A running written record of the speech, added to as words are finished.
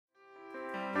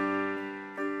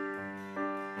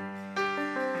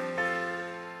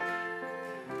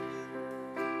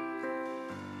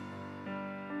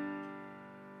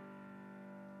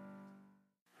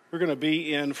We're going to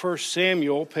be in 1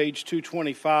 Samuel, page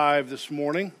 225 this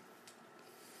morning.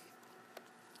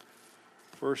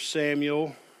 1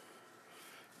 Samuel,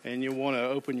 and you'll want to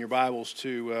open your Bibles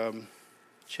to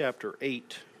chapter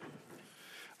 8.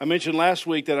 I mentioned last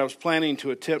week that I was planning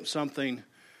to attempt something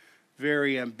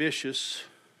very ambitious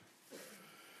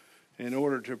in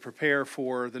order to prepare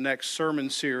for the next sermon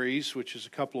series, which is a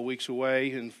couple of weeks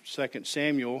away in 2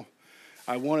 Samuel.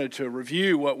 I wanted to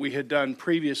review what we had done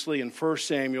previously in 1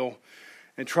 Samuel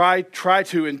and try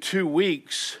to, in 2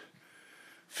 weeks,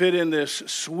 fit in this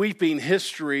sweeping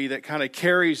history that kind of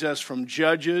carries us from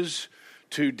Judges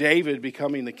to David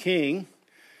becoming the king.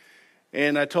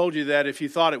 And I told you that if you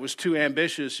thought it was too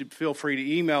ambitious, you'd feel free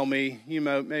to email me,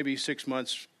 maybe 6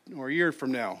 months or a year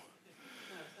from now.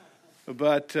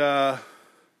 But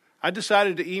I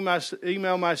decided to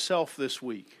email myself this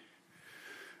week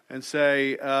and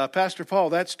say, Pastor Paul,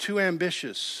 that's too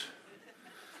ambitious.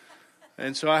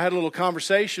 And so I had a little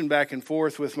conversation back and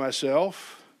forth with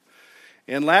myself.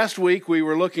 And last week we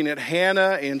were looking at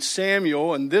Hannah and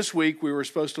Samuel, and this week we were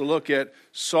supposed to look at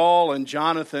Saul and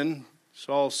Jonathan,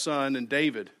 Saul's son, and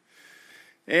David.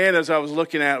 And as I was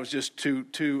looking at it, it was just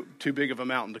too big of a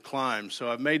mountain to climb.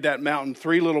 So I've made that mountain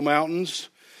 3 little mountains.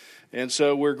 And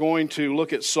so we're going to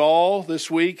look at Saul this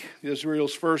week,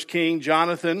 Israel's first king,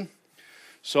 Jonathan,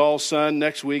 Saul's son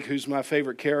next week, who's my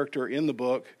favorite character in the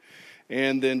book,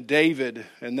 and then David,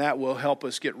 and that will help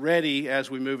us get ready as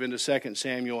we move into 2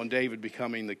 Samuel and David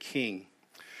becoming the king.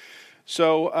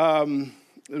 So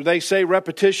they say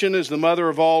repetition is the mother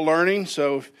of all learning,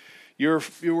 so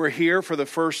if you were here for the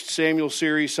 1 Samuel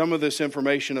series, some of this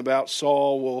information about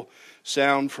Saul will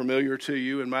sound familiar to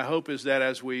you, and my hope is that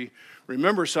as we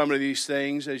remember some of these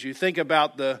things, as you think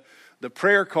about the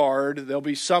prayer card, there'll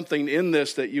be something in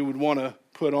this that you would want to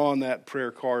put on that prayer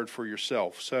card for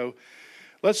yourself. So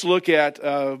let's look at,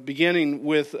 beginning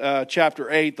with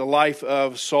chapter 8, the life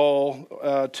of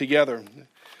Saul together.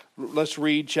 Let's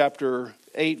read chapter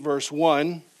 8, verse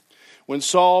 1. When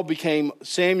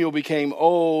Samuel became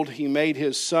old, he made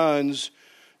his sons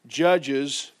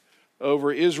judges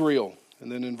over Israel.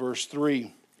 And then in verse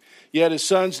 3, yet his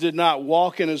sons did not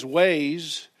walk in his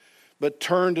ways, but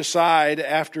turned aside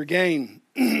after gain.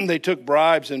 They took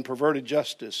bribes and perverted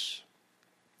justice.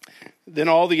 Then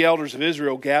all the elders of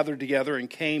Israel gathered together and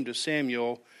came to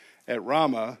Samuel at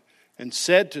Ramah and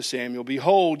said to Samuel,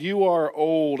 behold, you are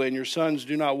old and your sons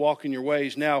do not walk in your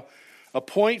ways. Now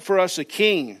appoint for us a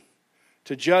king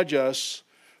to judge us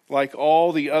like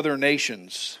all the other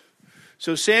nations.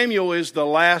 So Samuel is the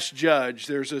last judge.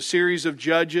 There's a series of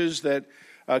judges that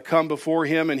come before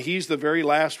him, and he's the very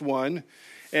last one.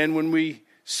 And when we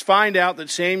find out that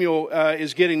Samuel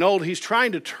is getting old, he's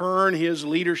trying to turn his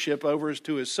leadership over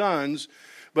to his sons,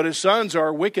 but his sons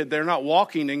are wicked. They're not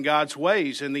walking in God's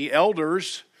ways. And the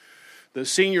elders, the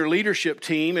senior leadership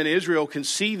team in Israel, can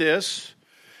see this,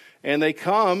 and they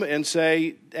come and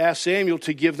ask Samuel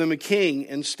to give them a king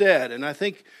instead. And I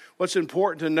think what's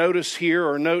important to note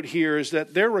here is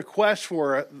that their request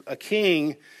for a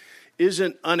king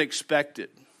isn't unexpected.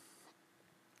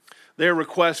 Their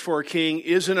request for a king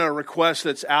isn't a request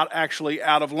that's actually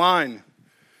out of line.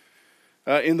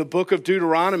 In the book of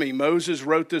Deuteronomy, Moses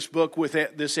wrote this book with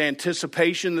this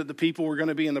anticipation that the people were going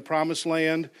to be in the promised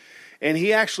land. And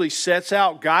he actually sets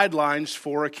out guidelines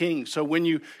for a king. So when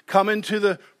you come into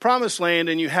the promised land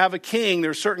and you have a king,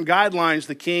 there are certain guidelines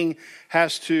the king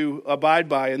has to abide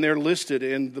by. And they're listed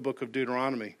in the book of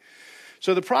Deuteronomy.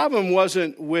 So the problem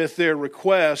wasn't with their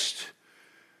request,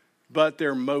 but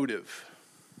their motive.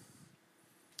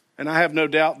 And I have no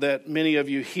doubt that many of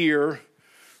you here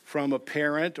from a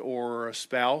parent or a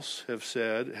spouse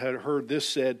had heard this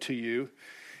said to you.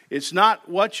 It's not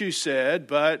what you said,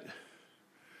 but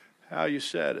how you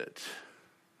said it.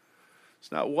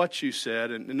 It's not what you said,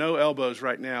 and no elbows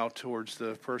right now towards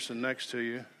the person next to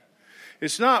you.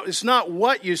 It's not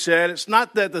what you said. It's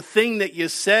not that the thing that you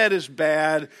said is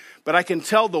bad, but I can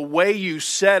tell the way you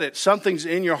said it. Something's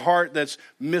in your heart that's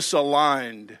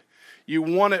misaligned. You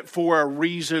want it for a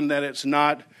reason that it's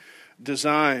not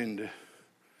designed.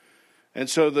 And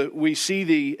so we see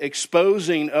the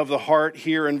exposing of the heart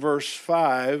here in verse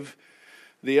 5.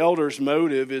 The elder's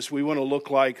motive is we want to look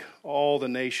like all the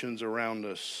nations around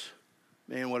us.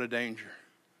 Man, what a danger.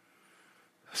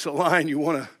 That's a line you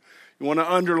want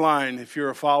to underline if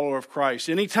you're a follower of Christ.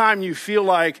 Anytime you feel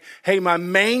like, hey, my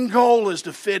main goal is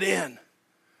to fit in.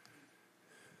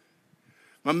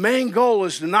 My main goal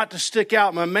is not to stick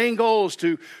out. My main goal is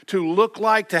to look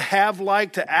like, to have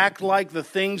like, to act like the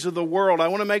things of the world. I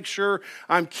want to make sure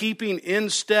I'm keeping in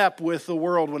step with the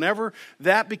world. Whenever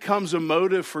that becomes a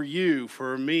motive for you,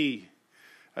 for me,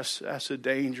 that's a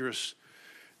dangerous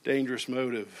Dangerous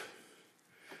motive.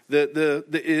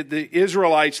 The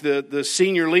Israelites, the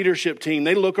senior leadership team,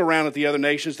 they look around at the other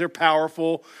nations. They're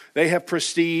powerful. They have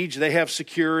prestige. They have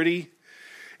security.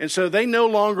 And so they no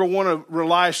longer want to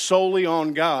rely solely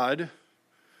on God.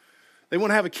 They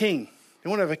want to have a king. They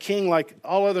want to have a king like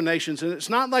all other nations. And it's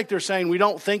not like they're saying we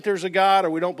don't think there's a God or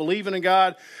we don't believe in a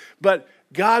God, but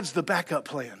God's the backup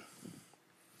plan.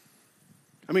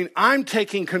 I mean, I'm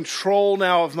taking control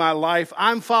now of my life.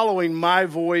 I'm following my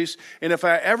voice. And if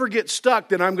I ever get stuck,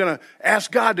 then I'm going to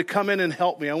ask God to come in and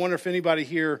help me. I wonder if anybody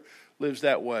here lives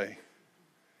that way.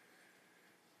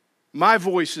 My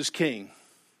voice is king.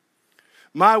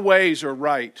 My ways are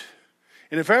right.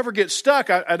 And if I ever get stuck,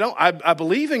 I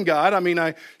believe in God. I mean,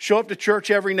 I show up to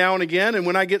church every now and again. And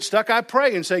when I get stuck, I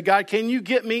pray and say, God, can you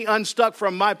get me unstuck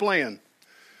from my plan?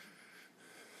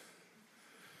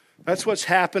 That's what's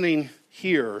happening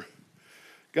here.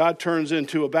 God turns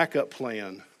into a backup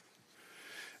plan.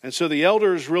 And so the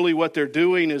elders, really what they're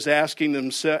doing is asking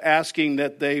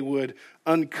that they would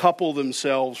uncouple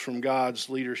themselves from God's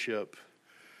leadership.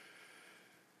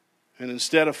 And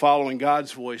instead of following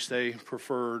God's voice, they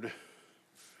preferred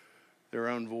their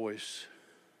own voice.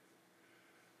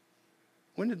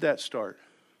 When did that start?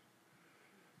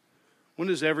 When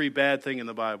does every bad thing in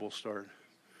the Bible start?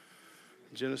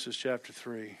 Genesis chapter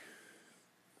 3.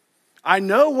 I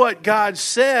know what God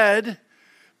said,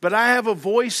 but I have a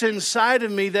voice inside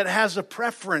of me that has a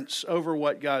preference over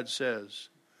what God says.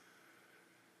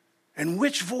 And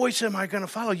which voice am I going to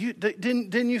follow?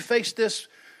 Didn't you face this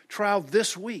trial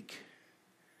this week?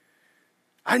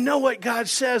 I know what God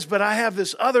says, but I have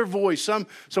this other voice, some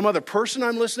other person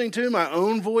I'm listening to, my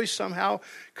own voice somehow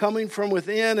coming from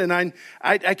within, and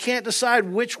I can't decide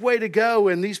which way to go.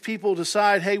 And these people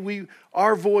decide, hey,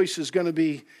 our voice is going to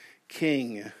be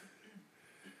king.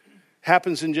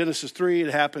 Happens in Genesis 3.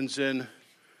 It happens in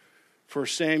 1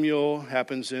 Samuel.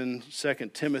 Happens in 2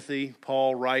 Timothy.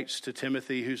 Paul writes to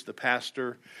Timothy, who's the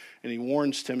pastor, and he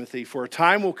warns Timothy, for a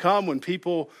time will come when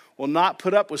people will not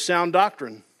put up with sound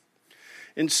doctrine.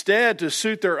 Instead, to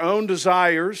suit their own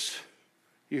desires,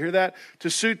 you hear that?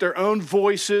 To suit their own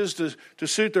voices, to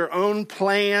suit their own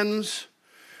plans,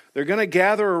 they're going to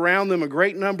gather around them a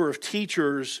great number of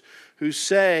teachers who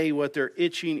say what their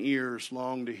itching ears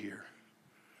long to hear.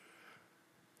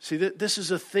 See, this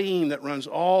is a theme that runs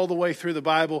all the way through the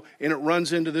Bible, and it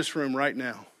runs into this room right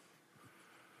now.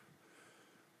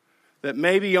 That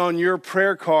maybe on your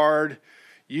prayer card,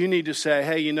 you need to say,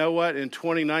 hey, you know what? In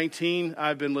 2019,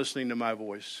 I've been listening to my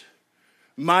voice.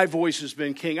 My voice has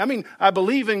been king. I mean, I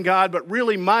believe in God, but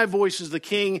really my voice is the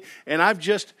king, and I've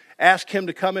just asked him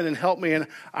to come in and help me, and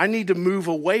I need to move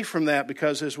away from that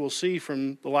because, as we'll see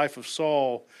from the life of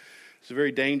Saul, it's a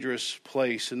very dangerous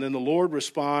place. And then the Lord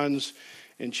responds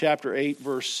in chapter 8,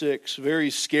 verse 6,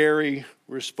 very scary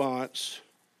response.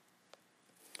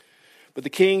 But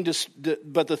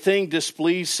the thing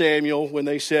displeased Samuel when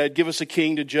they said, give us a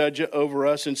king to judge over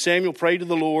us. And Samuel prayed to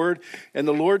the Lord, and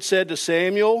the Lord said to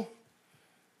Samuel,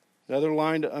 another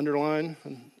line to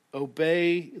underline,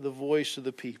 obey the voice of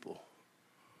the people.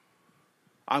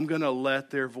 I'm going to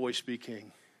let their voice be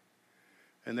king.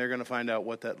 And they're going to find out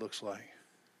what that looks like.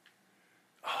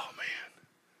 Oh, man.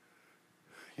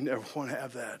 You never want to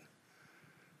have that.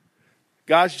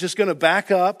 God's just going to back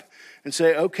up and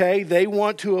say, okay, they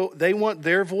want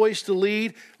their voice to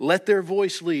lead. Let their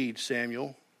voice lead,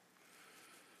 Samuel.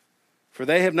 For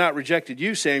they have not rejected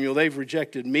you, Samuel. They've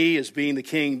rejected me as being the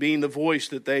king, being the voice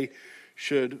that they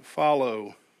should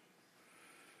follow.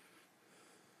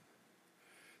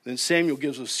 Then Samuel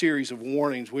gives a series of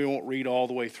warnings. We won't read all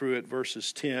the way through it,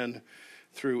 verses 10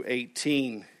 through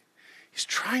 18. He's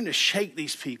trying to shake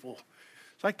these people.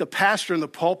 It's like the pastor in the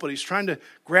pulpit. He's trying to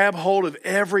grab hold of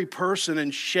every person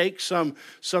and shake some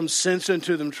sense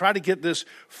into them. Try to get this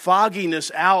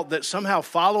fogginess out that somehow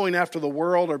following after the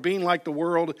world or being like the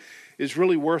world is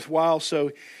really worthwhile. So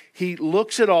he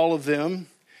looks at all of them.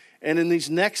 And in these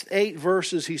next 8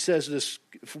 verses, he says this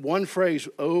one phrase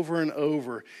over and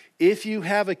over. If you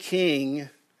have a king,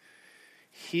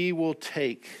 he will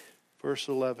take. Verse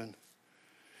 11.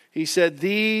 He said,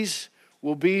 these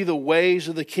will be the ways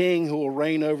of the king who will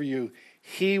reign over you.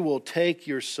 He will take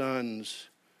your sons.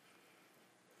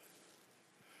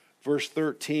 Verse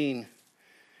 13.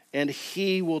 And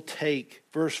he will take.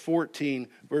 Verse 14,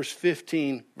 verse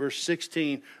 15, verse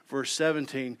 16, verse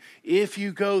 17. If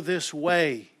you go this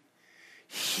way,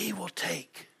 he will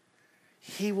take.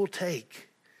 He will take.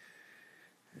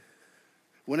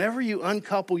 Whenever you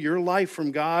uncouple your life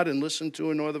from God and listen to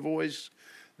another voice,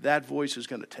 that voice is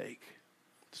going to take.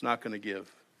 It's not going to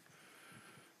give.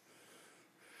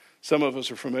 Some of us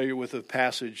are familiar with the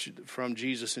passage from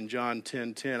Jesus in John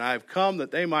 10:10. I have come that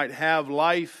they might have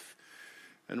life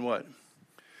and what?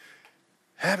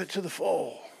 Have it to the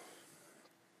full.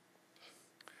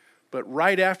 But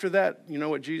right after that, you know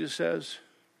what Jesus says?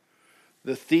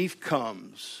 The thief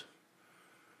comes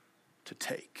to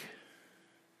take,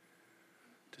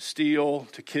 to steal,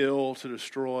 to kill, to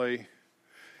destroy.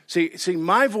 See,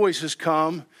 my voice has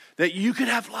come that you could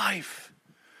have life.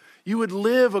 You would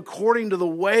live according to the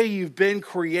way you've been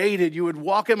created. You would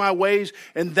walk in my ways,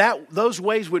 and those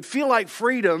ways would feel like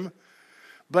freedom.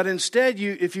 But instead,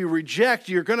 if you reject,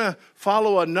 you're going to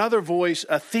follow another voice,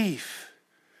 a thief.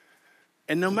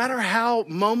 And no matter how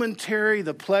momentary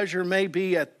the pleasure may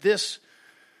be at this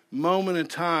moment in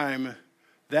time,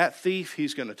 that thief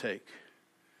he's going to take.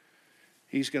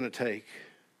 He's going to take.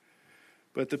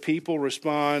 But the people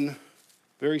respond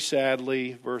very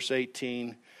sadly, verse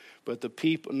 18. But the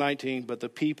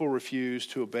people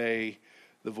refused to obey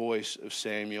the voice of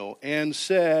Samuel and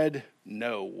said,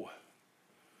 no.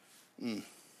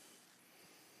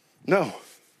 No.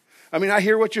 I mean, I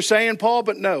hear what you're saying, Paul,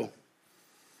 but no.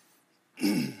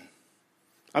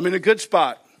 I'm in a good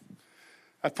spot.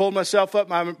 I've pulled myself up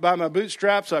by my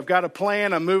bootstraps. I've got a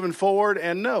plan. I'm moving forward.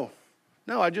 And no,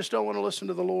 I just don't want to listen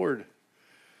to the Lord.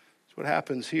 That's what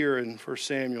happens here in 1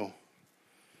 Samuel.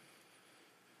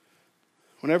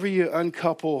 Whenever you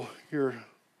uncouple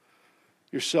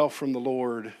yourself from the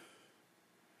Lord,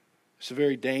 it's a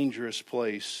very dangerous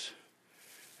place.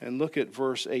 And look at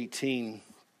verse 18.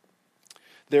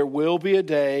 There will be a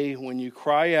day when you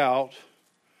cry out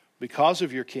because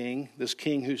of your king, this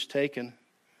king who's taken,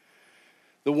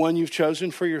 the one you've chosen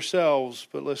for yourselves.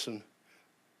 But listen,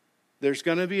 there's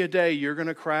going to be a day you're going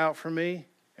to cry out for me,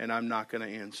 and I'm not going to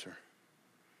answer.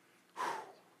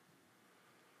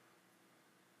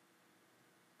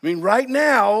 I mean, right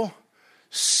now,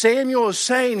 Samuel is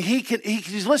saying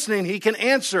he's listening, he can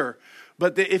answer.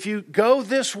 But if you go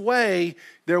this way,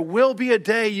 there will be a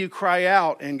day you cry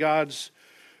out and God's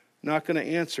not going to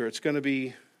answer. It's going to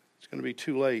be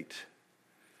too late.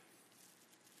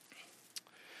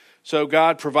 So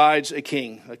God provides a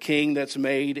king that's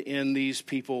made in these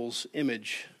people's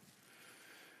image.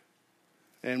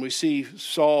 And we see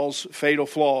Saul's fatal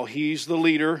flaw. He's the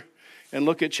leader. And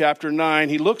look at chapter 9.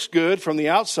 He looks good from the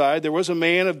outside. There was a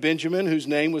man of Benjamin whose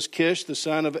name was Kish, the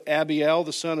son of Abiel,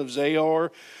 the son of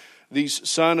Zahor, the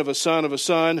son of a son of a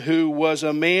son, who was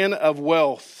a man of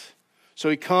wealth. So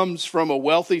he comes from a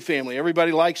wealthy family.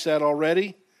 Everybody likes that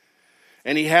already.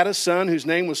 And he had a son whose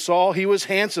name was Saul. He was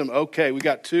handsome. Okay, we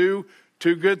got two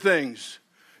good things.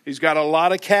 He's got a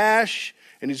lot of cash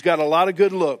and he's got a lot of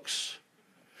good looks.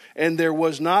 And there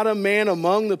was not a man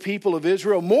among the people of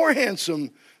Israel more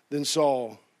handsome than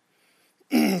Saul.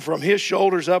 From his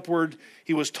shoulders upward,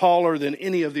 he was taller than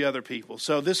any of the other people.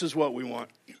 So this is what we want.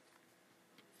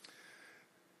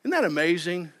 Isn't that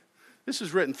amazing? This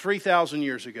is written 3,000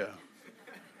 years ago.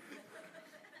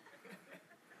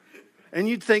 And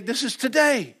you'd think this is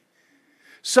today.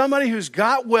 Somebody who's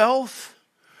got wealth,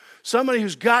 somebody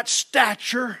who's got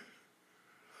stature,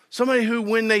 somebody who,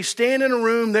 when they stand in a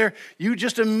room, you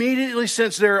just immediately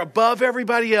sense they're above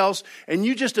everybody else, and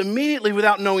you just immediately,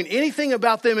 without knowing anything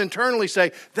about them internally,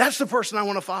 say, that's the person I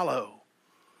want to follow.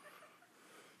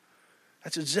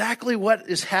 That's exactly what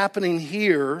is happening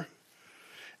here.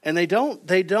 And they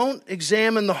don't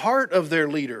examine the heart of their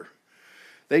leader.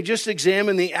 They just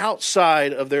examine the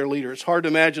outside of their leader. It's hard to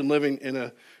imagine living in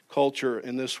a culture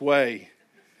in this way.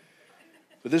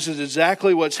 But this is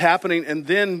exactly what's happening. And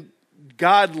then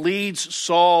God leads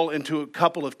Saul into a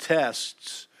couple of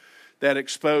tests that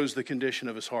expose the condition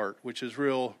of his heart, which is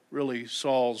really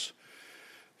Saul's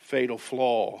fatal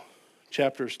flaw.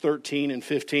 Chapters 13 and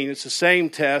 15, it's the same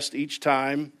test each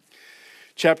time.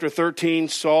 Chapter 13,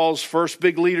 Saul's first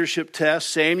big leadership test.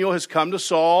 Samuel has come to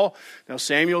Saul. Now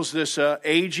Samuel's this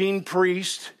aging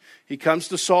priest. He comes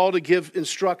to Saul to give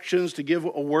instructions, to give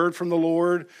a word from the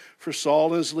Lord for Saul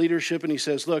and his leadership. And he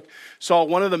says, look, Saul,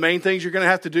 one of the main things you're going to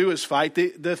have to do is fight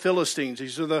the Philistines.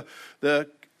 These are the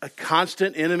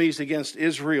constant enemies against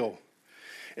Israel.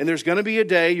 And there's going to be a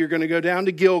day you're going to go down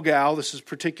to Gilgal. This is a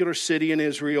particular city in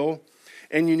Israel.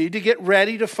 And you need to get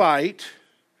ready to fight.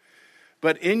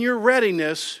 But in your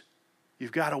readiness,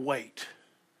 you've got to wait.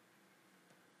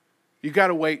 You've got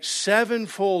to wait 7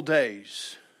 full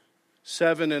days.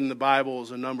 7 in the Bible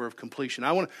is a number of completion.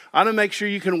 I want to make sure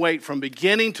you can wait from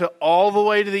beginning to all the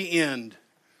way to the end.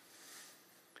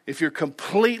 If you're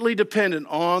completely dependent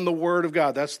on the Word of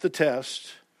God, that's the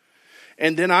test.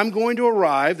 And then I'm going to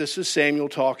arrive, this is Samuel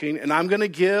talking, and I'm going to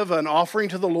give an offering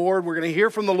to the Lord. We're going to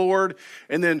hear from the Lord,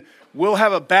 and then we'll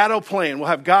have a battle plan. We'll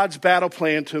have God's battle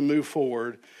plan to move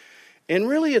forward. And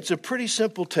really, it's a pretty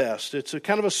simple test. It's a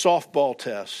kind of a softball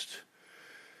test.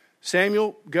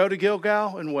 Samuel, go to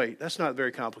Gilgal and wait. That's not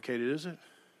very complicated, is it?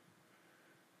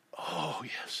 Oh,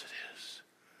 yes, it is.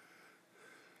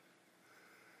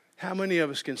 How many of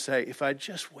us can say, if I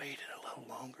just waited a little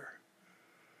longer,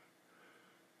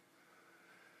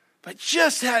 if I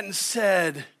just hadn't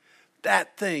said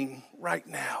that thing right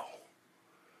now,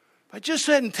 if I just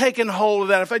hadn't taken hold of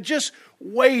that, if I just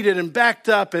waited and backed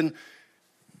up, and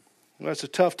well, that's a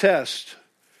tough test.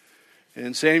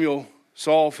 And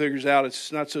Saul figures out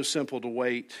it's not so simple to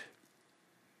wait.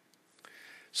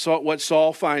 So what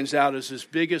Saul finds out is his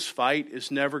biggest fight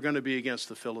is never going to be against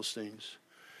the Philistines.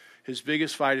 His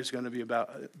biggest fight is going to be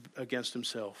against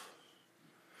himself.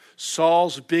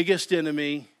 Saul's biggest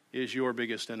enemy is your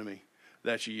biggest enemy.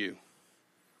 That's you.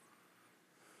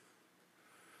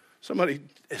 Somebody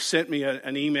sent me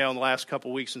an email in the last couple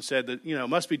of weeks and said that, it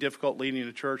must be difficult leading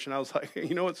a church. And I was like,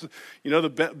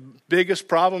 the biggest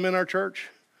problem in our church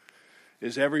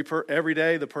is every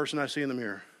day the person I see in the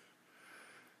mirror.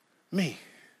 Me.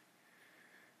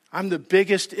 I'm the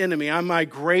biggest enemy. I'm my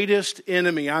greatest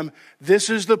enemy. This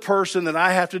is the person that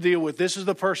I have to deal with. This is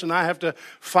the person I have to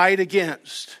fight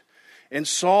against. And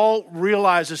Saul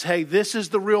realizes, hey, this is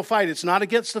the real fight. It's not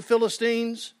against the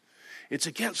Philistines. It's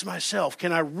against myself.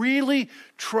 Can I really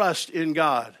trust in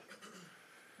God?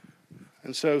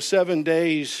 And so 7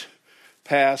 days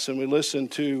pass, and we listen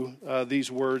to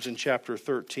these words in chapter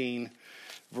 13,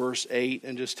 verse 8,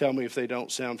 and just tell me if they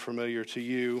don't sound familiar to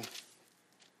you.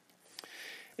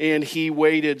 And he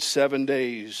waited 7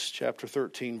 days, chapter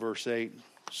 13, verse 8.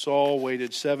 Saul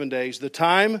waited 7 days. The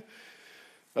time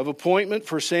of appointment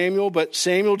for Samuel, but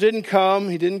Samuel didn't come.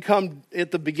 He didn't come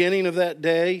at the beginning of that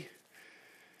day.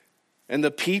 And the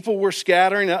people were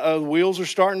scattering. The wheels are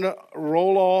starting to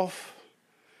roll off.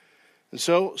 And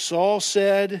so Saul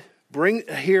said,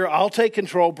 I'll take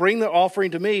control. Bring the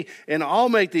offering to me, and I'll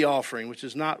make the offering, which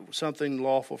is not something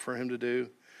lawful for him to do.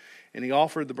 And he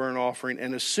offered the burnt offering.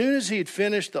 And as soon as he had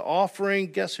finished the offering,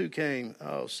 guess who came?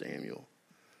 Oh, Samuel.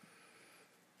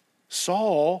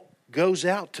 Saul goes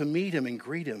out to meet him and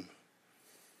greet him.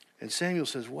 And Samuel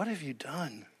says, what have you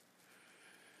done?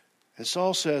 And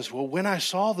Saul says, well, when I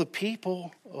saw the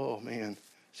people, oh man.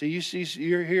 See,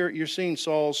 you're seeing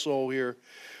Saul's soul here.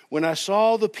 When I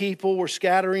saw the people were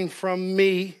scattering from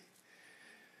me,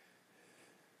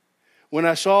 when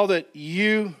I saw that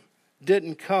you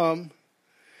didn't come,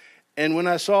 and when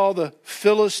I saw the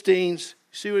Philistines,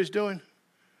 see what he's doing?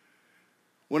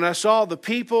 When I saw the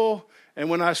people, and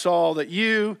when I saw that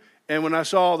you, and when I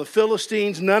saw the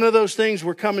Philistines, none of those things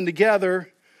were coming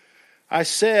together, I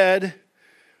said,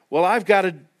 well, I've got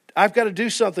to do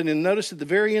something. And notice at the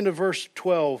very end of verse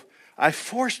 12, I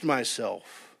forced myself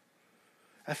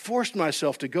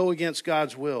to go against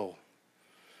God's will.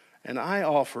 And I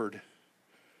offered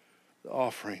the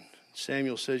offering.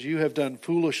 Samuel says, you have done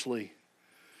foolishly.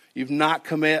 You've not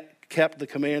kept the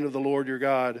command of the Lord your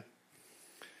God.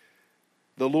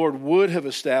 The Lord would have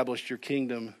established your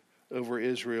kingdom over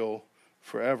Israel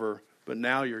forever, but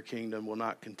now your kingdom will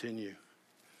not continue.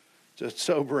 It's a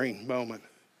sobering moment.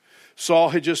 Saul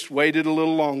had just waited a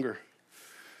little longer.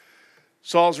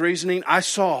 Saul's reasoning, I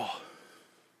saw.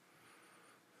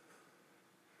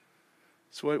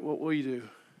 So what will you do?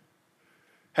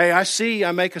 Hey, I see,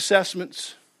 I make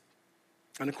assessments.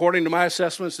 And according to my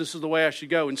assessments, this is the way I should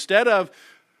go. Instead of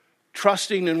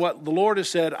trusting in what the Lord has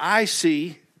said, I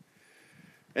see,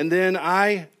 and then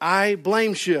I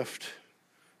blame shift.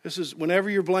 This is, whenever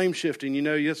you're blame shifting,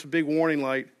 that's a big warning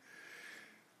light.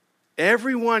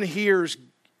 Everyone hears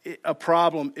a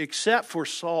problem except for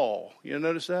Saul. You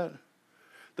notice that?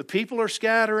 The people are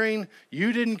scattering.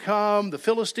 You didn't come. The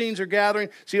Philistines are gathering.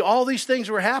 See, all these things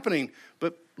were happening.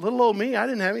 But little old me, I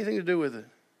didn't have anything to do with it.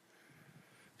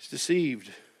 He's deceived.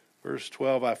 Verse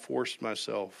 12, I forced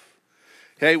myself.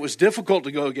 Okay, it was difficult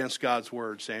to go against God's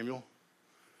word, Samuel.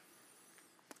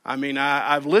 I mean,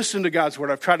 I've listened to God's word.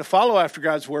 I've tried to follow after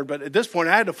God's word, but at this point,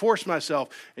 I had to force myself.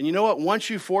 And you know what? Once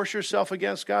you force yourself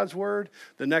against God's word,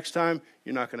 the next time,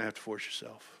 you're not going to have to force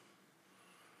yourself.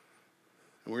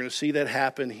 And we're going to see that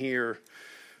happen here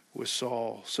with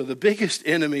Saul. So the biggest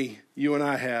enemy you and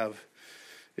I have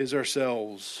is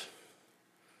ourselves.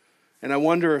 And I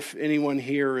wonder if anyone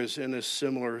here is in a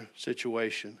similar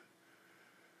situation.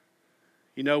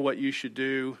 You know what you should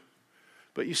do,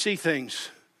 but you see things.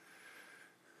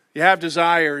 You have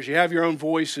desires, you have your own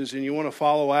voices, and you want to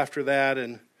follow after that.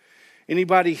 And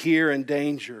anybody here in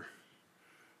danger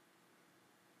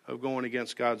of going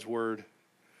against God's word?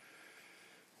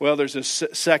 Well, there's a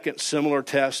second similar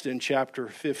test in chapter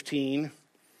 15.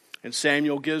 And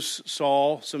Samuel gives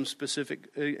Saul some specific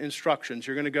instructions.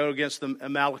 You're going to go against the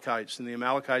Amalekites, and the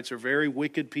Amalekites are very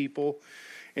wicked people.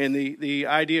 And the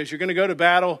idea is you're going to go to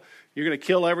battle, you're going to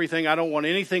kill everything. I don't want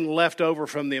anything left over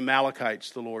from the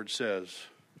Amalekites, the Lord says.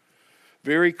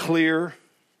 Very clear.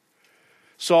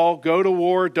 Saul, go to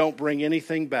war, don't bring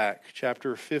anything back.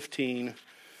 Chapter 15,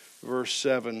 verse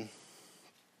 7.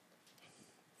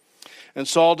 And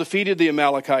Saul defeated the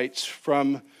Amalekites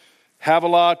from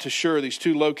Havilah to Shur, these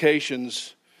two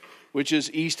locations, which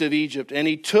is east of Egypt. And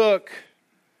he took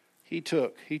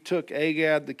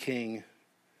Agag the king.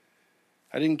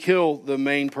 I didn't kill the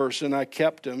main person. I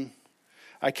kept him.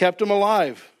 I kept him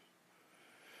alive.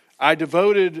 I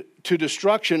devoted to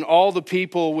destruction all the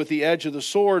people with the edge of the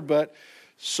sword, but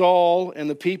Saul and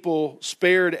the people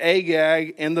spared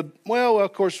Agag and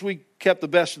of course we kept the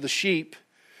best of the sheep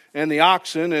and the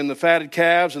oxen and the fatted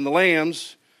calves and the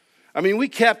lambs. I mean, we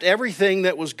kept everything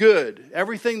that was good.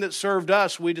 Everything that served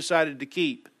us, we decided to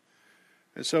keep.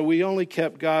 And so we only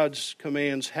kept God's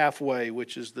commands halfway,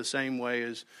 which is the same way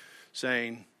as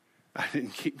saying, I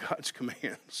didn't keep God's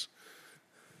commands.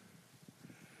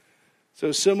 So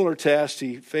a similar test,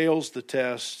 he fails the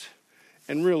test.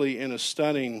 And really in a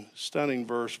stunning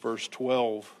verse, verse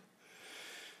 12.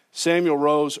 Samuel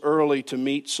rose early to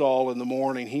meet Saul in the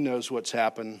morning. He knows what's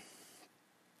happened.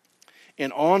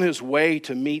 And on his way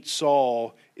to meet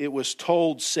Saul, it was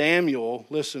told Samuel,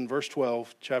 listen, verse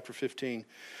 12, chapter 15.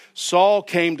 Saul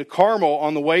came to Carmel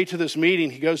on the way to this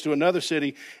meeting. He goes to another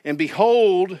city, and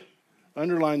behold,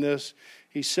 underline this,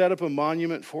 he set up a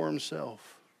monument for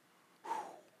himself.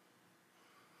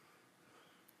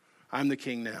 I'm the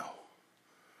king now.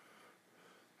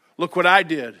 Look what I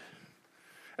did.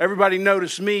 Everybody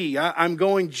notice me. I'm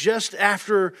going just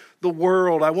after the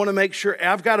world. I want to make sure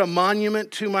I've got a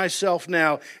monument to myself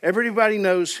now. Everybody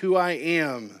knows who I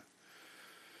am.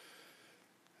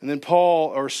 And then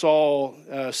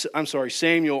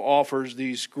Samuel offers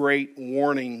these great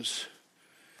warnings.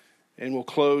 And we'll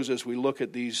close as we look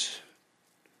at these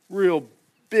real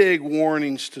big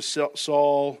warnings to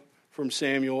Saul from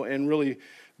Samuel and really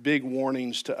big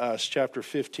warnings to us. Chapter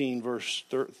 15,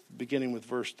 beginning with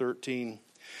verse 13.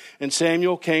 And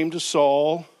Samuel came to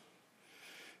Saul,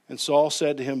 and Saul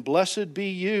said to him, Blessed be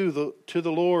you to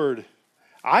the Lord.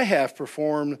 I have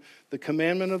performed the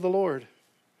commandment of the Lord.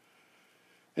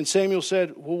 And Samuel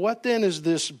said, Well, what then is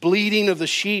this bleating of the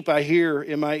sheep I hear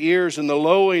in my ears and the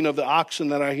lowing of the oxen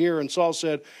that I hear? And Saul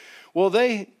said, Well,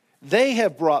 they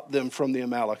have brought them from the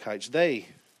Amalekites.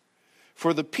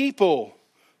 For the people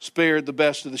spared the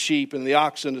best of the sheep and the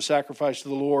oxen to sacrifice to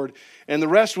the Lord, and the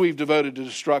rest we've devoted to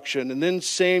destruction. And then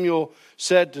Samuel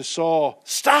said to Saul,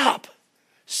 Stop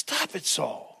it,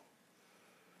 Saul.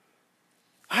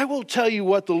 I will tell you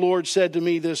what the Lord said to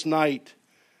me this night.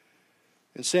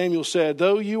 And Samuel said,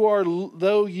 Though you were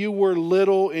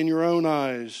little in your own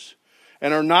eyes,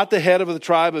 and are not the head of the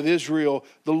tribe of Israel,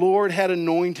 the Lord had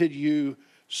anointed you,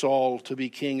 Saul, to be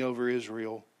king over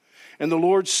Israel. And the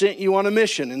Lord sent you on a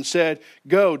mission and said,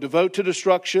 Go, devote to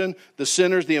destruction the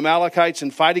sinners, the Amalekites,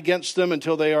 and fight against them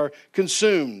until they are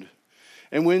consumed.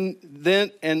 And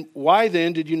why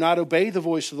then did you not obey the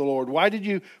voice of the Lord? Why did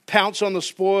you pounce on the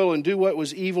spoil and do what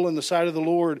was evil in the sight of the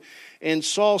Lord? And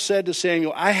Saul said to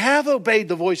Samuel, I have obeyed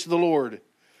the voice of the Lord.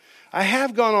 I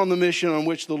have gone on the mission on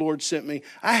which the Lord sent me.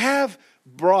 I have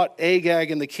brought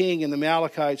Agag and the king and the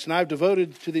Amalekites, and I've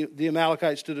devoted to the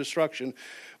Amalekites to destruction.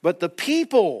 But the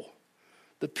people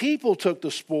took the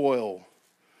spoil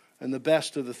and the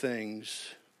best of the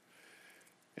things.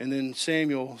 And then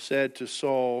Samuel said to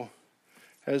Saul,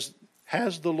 Has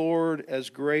the Lord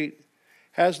as great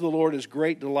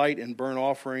delight in burnt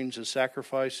offerings as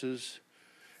sacrifices,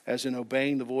 as in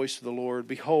obeying the voice of the Lord?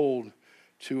 Behold,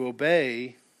 to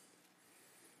obey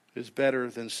is better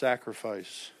than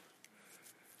sacrifice.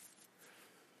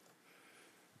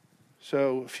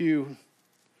 So a few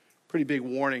pretty big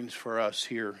warnings for us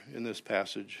here in this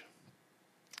passage.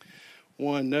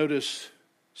 One, notice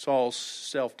Saul's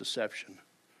self-deception.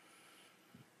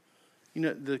 You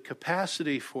know, the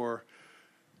capacity for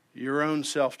your own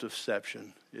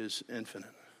self-deception is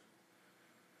infinite.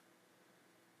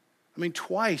 I mean,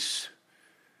 twice.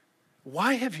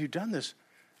 Why have you done this?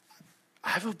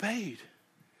 I've obeyed.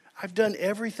 I've done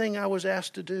everything I was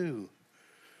asked to do.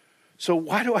 So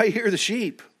why do I hear the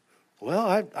sheep?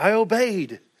 Well, I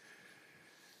obeyed.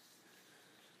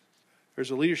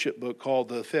 There's a leadership book called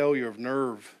The Failure of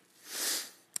Nerve.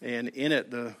 And in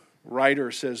it, the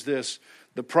writer says this: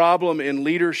 the problem in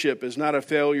leadership is not a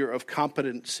failure of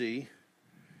competency.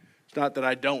 It's not that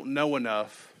I don't know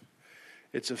enough.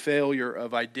 It's a failure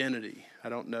of identity. I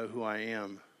don't know who I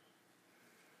am.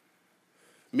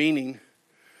 Meaning,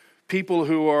 people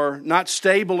who are not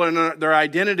stable in their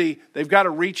identity, they've got to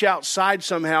reach outside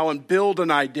somehow and build an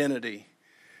identity.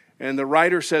 And the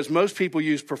writer says most people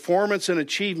use performance and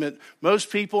achievement.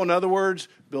 Most people, in other words,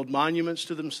 build monuments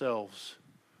to themselves.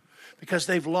 Because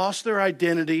they've lost their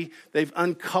identity, they've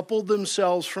uncoupled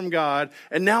themselves from God,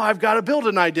 and now I've got to build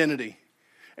an identity.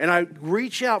 And I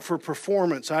reach out for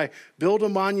performance. I build a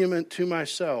monument to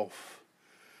myself.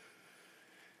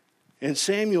 And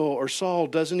Samuel or Saul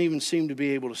doesn't even seem to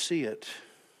be able to see it.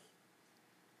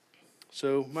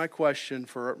 So my question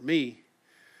for me,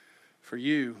 for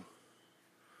you,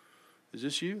 is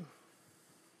this you?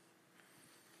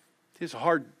 It's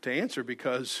hard to answer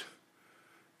because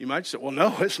you might say, well,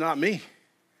 no, it's not me. It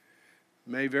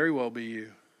may very well be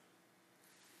you.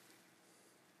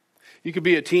 You could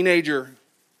be a teenager.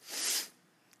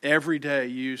 Every day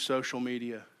you use social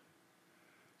media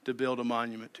to build a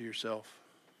monument to yourself.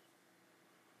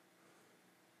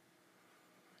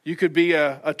 You could be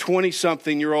a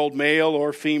 20-something-year-old male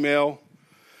or female,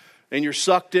 and you're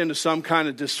sucked into some kind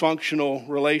of dysfunctional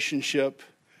relationship,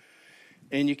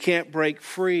 and you can't break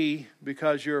free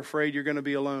because you're afraid you're going to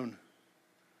be alone.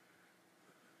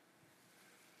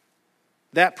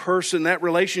 That person, that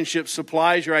relationship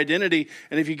supplies your identity,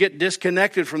 and if you get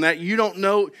disconnected from that, you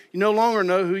no longer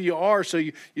know who you are, so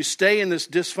you stay in this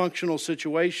dysfunctional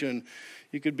situation.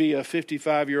 You could be a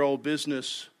 55-year-old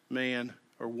businessman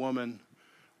or woman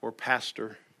or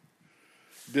pastor,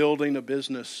 building a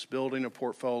business, building a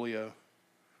portfolio.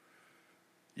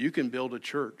 You can build a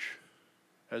church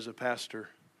as a pastor,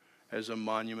 as a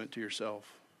monument to yourself.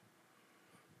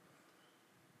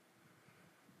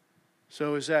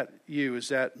 So is that you? Is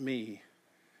that me?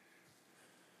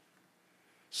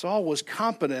 Saul was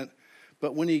competent,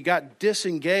 but when he got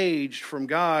disengaged from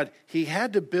God, he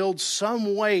had to build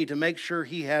some way to make sure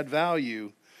he had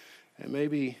value. And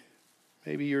maybe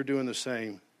you're doing the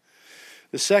same.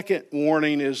 The second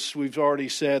warning is, we've already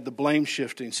said, the blame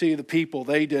shifting. See, the people,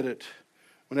 they did it.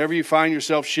 Whenever you find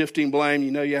yourself shifting blame,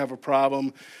 you know you have a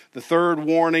problem. The third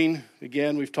warning,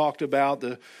 again, we've talked about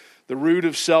the root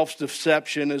of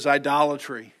self-deception is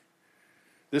idolatry.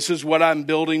 This is what I'm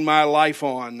building my life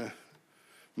on,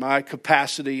 my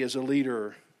capacity as a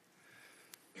leader.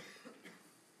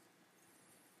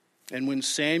 And when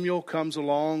Samuel comes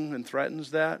along and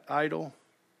threatens that idol,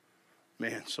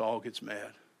 man, Saul gets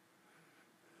mad.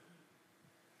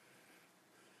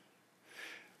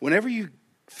 Whenever you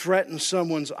threaten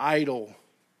someone's idol,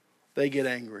 they get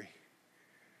angry.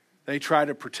 They try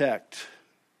to protect.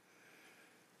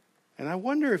 And I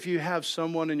wonder if you have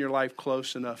someone in your life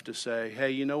close enough to say, hey,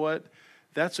 you know what?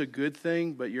 That's a good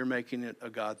thing, but you're making it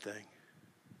a God thing.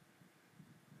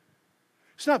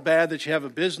 It's not bad that you have a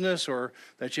business or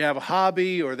that you have a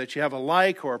hobby or that you have a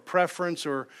like or a preference,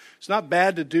 or it's not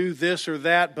bad to do this or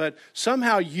that, but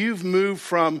somehow you've moved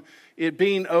from it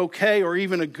being okay or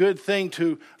even a good thing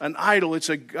to an idol. It's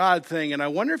a God thing. And I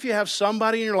wonder if you have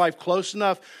somebody in your life close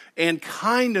enough and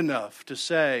kind enough to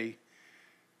say,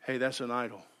 hey, that's an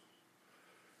idol.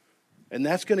 And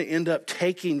that's going to end up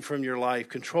taking from your life,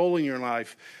 controlling your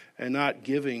life, and not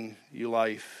giving you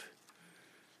life.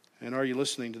 And are you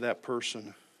listening to that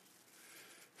person?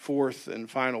 Fourth and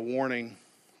final warning.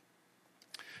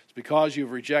 It's because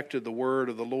you've rejected the word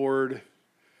of the Lord.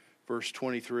 Verse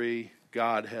 23,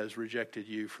 God has rejected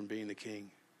you from being the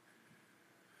king.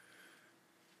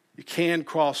 You can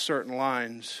cross certain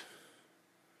lines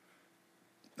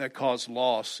that cause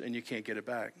loss, and you can't get it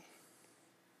back.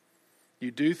 You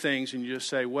do things and you just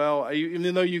say, well,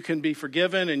 even though you can be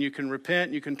forgiven and you can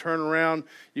repent, you can turn around,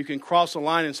 you can cross a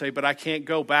line and say, but I can't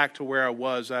go back to where I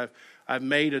was. I've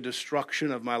made a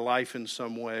destruction of my life in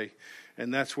some way.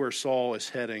 And that's where Saul is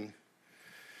heading.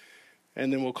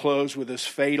 And then we'll close with this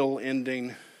fatal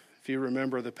ending. If you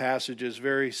remember, the passage is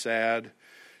very sad.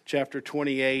 Chapter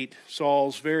 28,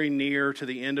 Saul's very near to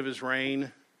the end of his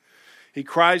reign. He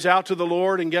cries out to the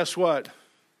Lord, and guess what?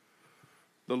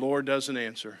 The Lord doesn't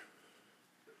answer.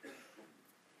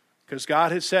 Because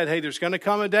God had said, hey, there's going to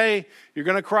come a day, you're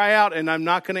going to cry out, and I'm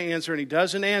not going to answer. And he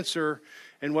doesn't answer.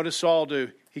 And what does Saul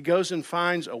do? He goes and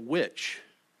finds a witch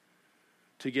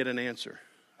to get an answer.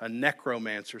 A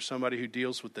necromancer, somebody who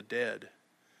deals with the dead.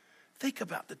 Think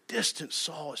about the distance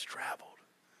Saul has traveled.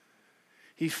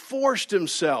 He forced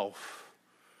himself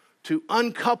to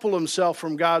uncouple himself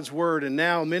from God's word. And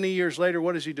now, many years later,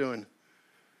 what is he doing?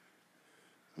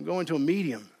 I'm going to a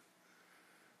medium.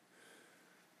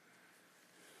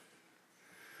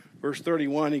 Verse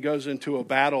 31, he goes into a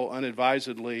battle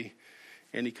unadvisedly,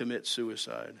 and he commits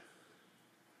suicide.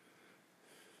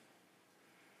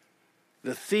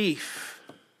 The thief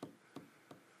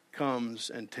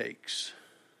comes and takes.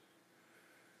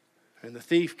 And the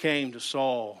thief came to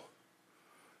Saul.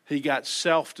 He got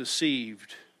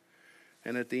self-deceived.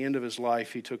 And at the end of his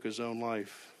life, he took his own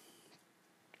life.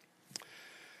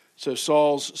 So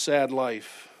Saul's sad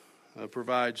life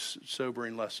provides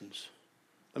sobering lessons.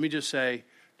 Let me just say,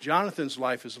 Jonathan's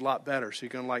life is a lot better. So you're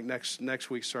going to like next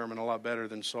week's sermon a lot better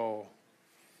than Saul.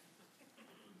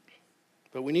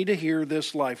 But we need to hear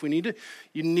this life. You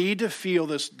need to feel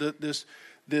this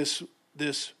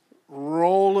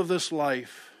role of this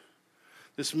life.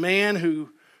 This man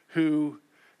who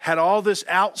had all this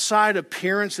outside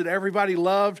appearance that everybody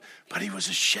loved, but he was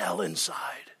a shell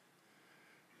inside.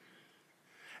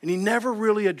 And he never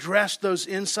really addressed those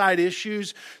inside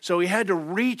issues, so he had to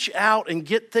reach out and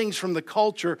get things from the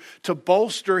culture to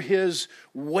bolster his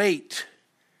weight.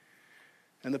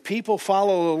 And the people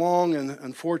follow along, and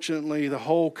unfortunately, the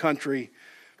whole country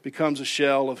becomes a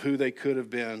shell of who they could have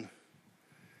been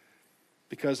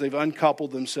because they've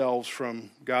uncoupled themselves from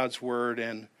God's word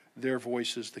and their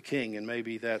voice as the king. And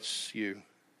maybe that's you.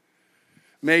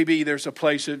 Maybe there's a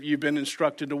place that you've been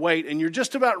instructed to wait, and you're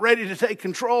just about ready to take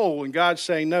control, and God's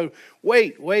saying, no,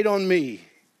 wait on me.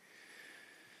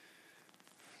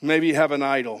 Maybe you have an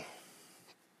idol.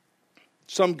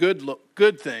 Some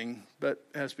good thing, but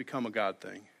has become a God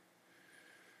thing.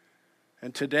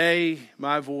 And today,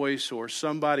 my voice or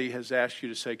somebody has asked you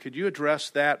to say, could you address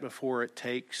that before it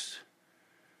takes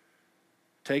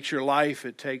your life,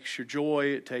 it takes your joy,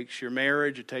 it takes your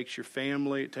marriage, it takes your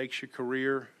family, it takes your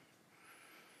career.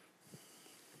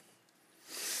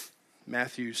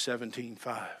 Matthew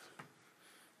 17:5.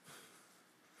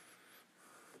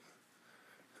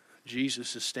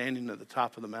 Jesus is standing at the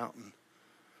top of the mountain,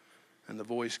 and the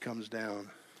voice comes down.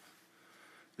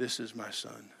 This is my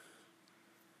son.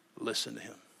 Listen to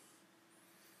him.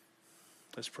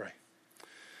 Let's pray.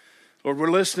 Lord,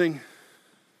 we're listening.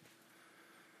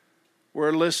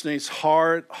 We're listening. It's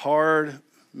hard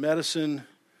medicine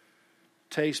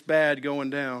tastes bad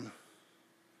going down.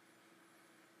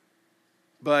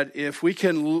 But if we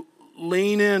can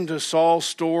lean into Saul's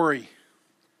story,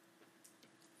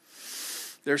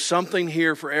 there's something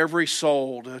here for every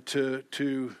soul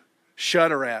to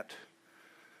shudder at.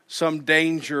 Some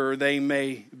danger they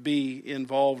may be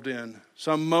involved in.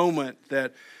 Some moment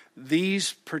that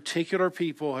these particular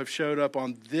people have showed up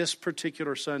on this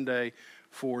particular Sunday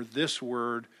for this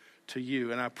word to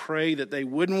you. And I pray that they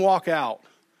wouldn't walk out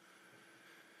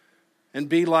and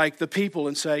be like the people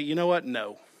and say, you know what?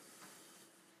 No,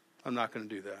 I'm not going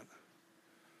to do that.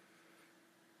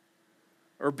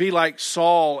 Or be like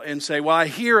Saul and say, well, I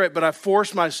hear it, but I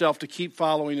force myself to keep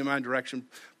following in my direction.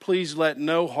 Please let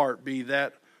no heart be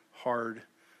that hard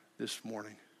this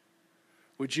morning.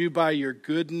 Would you, by your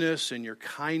goodness and your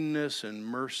kindness and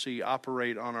mercy,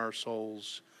 operate on our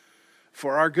souls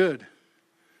for our good?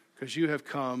 Because you have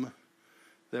come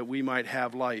that we might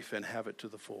have life and have it to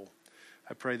the full.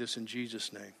 I pray this in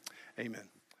Jesus' name. Amen.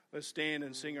 Let's stand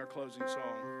and sing our closing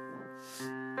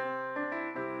song.